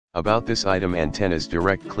About this item: antenna's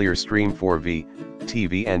direct ClearStream 4V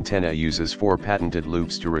TV antenna uses 4 patented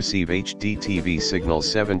loops to receive HD TV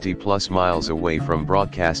signals 70 plus miles away from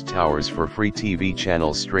broadcast towers for free TV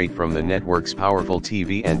channels straight from the network's powerful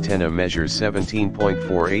TV antenna. Measures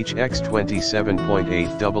 17.4 x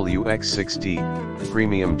 27.8 wx6d.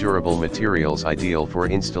 Premium durable materials, ideal for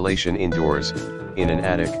installation indoors, in an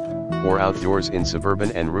attic, or outdoors in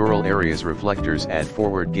suburban and rural areas. Reflectors add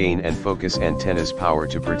forward gain and focus antennas power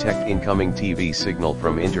to protect incoming TV signal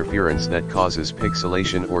from interference that causes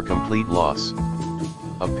pixelation or complete loss.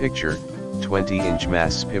 A picture: 20-inch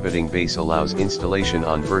Mast's pivoting base allows installation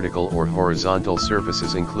on vertical or horizontal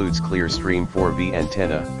surfaces. Includes ClearStream 4V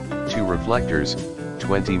antenna, 2 reflectors,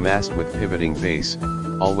 20 Mast with pivoting base,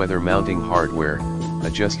 all-weather mounting hardware,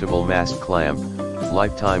 adjustable Mast clamp,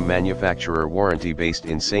 lifetime manufacturer warranty. Based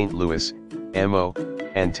in St. Louis, MO.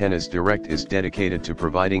 Antennas Direct is dedicated to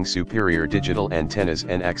providing superior digital antennas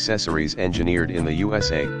and accessories engineered in the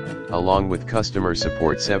USA, along with customer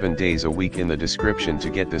support 7 days a week. In the description to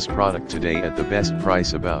get this product today at the best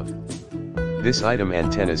price. About this item: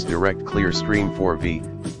 Antennas Direct ClearStream 4V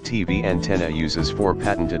TV antenna uses 4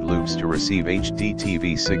 patented loops to receive HD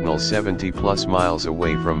TV signals 70 plus miles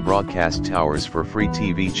away from broadcast towers for free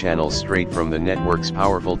TV channels straight from the network's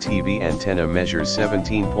powerful TV antenna. Measures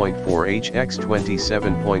 17.4 x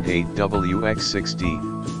 27.8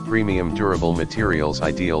 wx6d. Premium durable materials,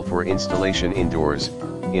 ideal for installation indoors,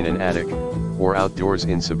 in an attic, or outdoors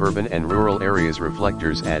in suburban and rural areas.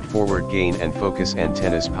 Reflectors add forward gain and focus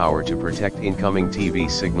antennas power to protect incoming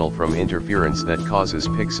TV signal from interference that causes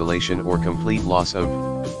pixelation or complete loss of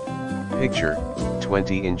picture.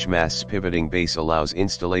 20-inch Mast's pivoting base allows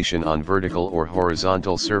installation on vertical or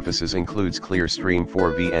horizontal surfaces. Includes ClearStream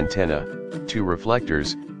 4V antenna, 2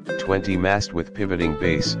 reflectors, 20 Mast with pivoting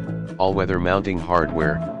base, all-weather mounting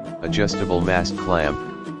hardware, adjustable Mast clamp,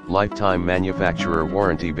 lifetime manufacturer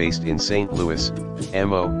warranty. Based in St. Louis,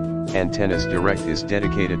 MO. Antennas Direct is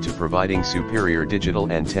dedicated to providing superior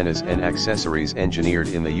digital antennas and accessories engineered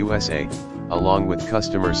in the USA, along with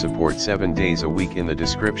customer support 7 days a week. In the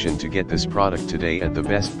description to get this product today at the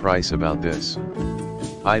best price. About this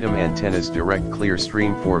item: Antennas Direct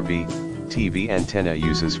ClearStream 4V TV antenna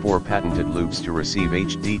uses 4 patented loops to receive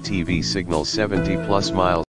HD TV signals 70 plus miles